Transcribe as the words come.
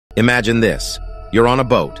Imagine this. You're on a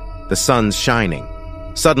boat. The sun's shining.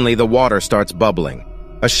 Suddenly, the water starts bubbling.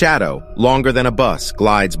 A shadow, longer than a bus,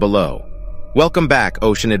 glides below. Welcome back,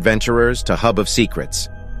 ocean adventurers, to Hub of Secrets.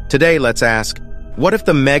 Today, let's ask, what if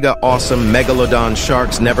the mega-awesome Megalodon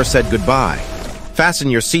sharks never said goodbye? Fasten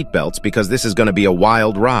your seatbelts because this is going to be a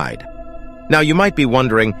wild ride. Now, you might be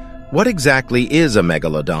wondering, what exactly is a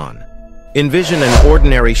Megalodon? Envision an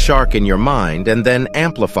ordinary shark in your mind and then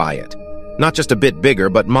amplify it. Not just a bit bigger,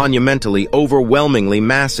 but monumentally, overwhelmingly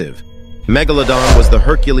massive. Megalodon was the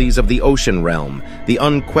Hercules of the ocean realm, the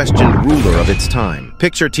unquestioned ruler of its time.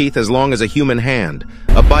 Picture teeth as long as a human hand,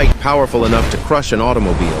 a bite powerful enough to crush an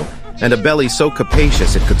automobile, and a belly so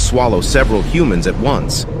capacious it could swallow several humans at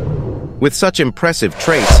once. With such impressive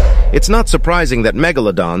traits, it's not surprising that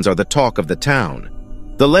megalodons are the talk of the town.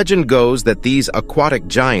 The legend goes that these aquatic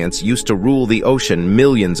giants used to rule the ocean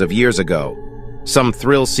millions of years ago. Some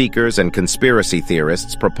thrill seekers and conspiracy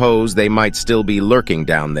theorists propose they might still be lurking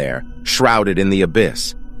down there, shrouded in the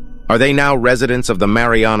abyss. Are they now residents of the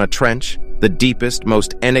Mariana Trench, the deepest,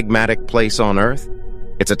 most enigmatic place on Earth?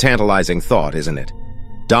 It's a tantalizing thought, isn't it?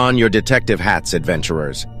 Don your detective hats,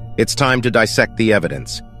 adventurers. It's time to dissect the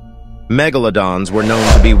evidence. Megalodons were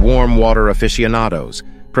known to be warm water aficionados,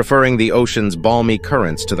 preferring the ocean's balmy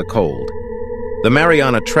currents to the cold. The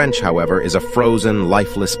Mariana Trench, however, is a frozen,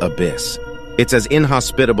 lifeless abyss. It's as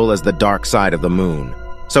inhospitable as the dark side of the moon,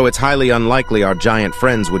 so it's highly unlikely our giant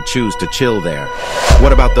friends would choose to chill there.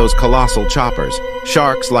 What about those colossal choppers?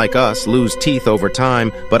 Sharks, like us, lose teeth over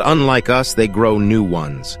time, but unlike us, they grow new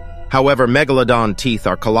ones. However, megalodon teeth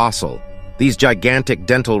are colossal. These gigantic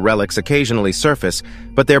dental relics occasionally surface,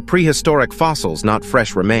 but they're prehistoric fossils, not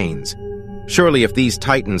fresh remains. Surely if these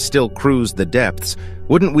titans still cruised the depths,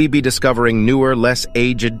 wouldn't we be discovering newer, less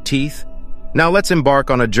aged teeth? Now let's embark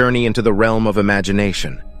on a journey into the realm of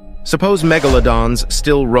imagination. Suppose megalodons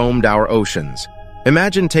still roamed our oceans.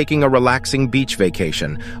 Imagine taking a relaxing beach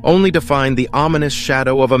vacation, only to find the ominous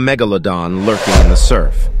shadow of a megalodon lurking in the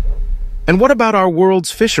surf. And what about our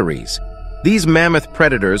world's fisheries? These mammoth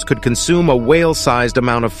predators could consume a whale-sized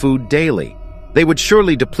amount of food daily. They would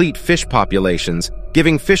surely deplete fish populations,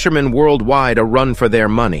 giving fishermen worldwide a run for their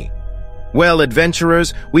money. Well,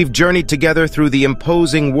 adventurers, we've journeyed together through the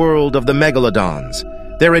imposing world of the megalodons.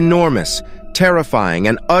 They're enormous, terrifying,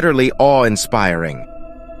 and utterly awe-inspiring.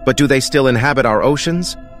 But do they still inhabit our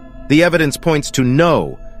oceans? The evidence points to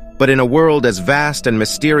no, but in a world as vast and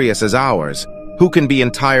mysterious as ours, who can be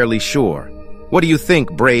entirely sure? What do you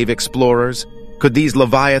think, brave explorers? Could these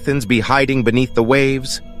leviathans be hiding beneath the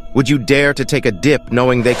waves? Would you dare to take a dip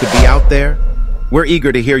knowing they could be out there? We're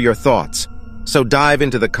eager to hear your thoughts. So dive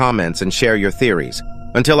into the comments and share your theories.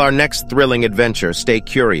 Until our next thrilling adventure, stay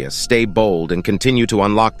curious, stay bold, and continue to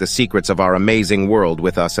unlock the secrets of our amazing world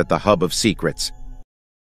with us at the Hub of Secrets.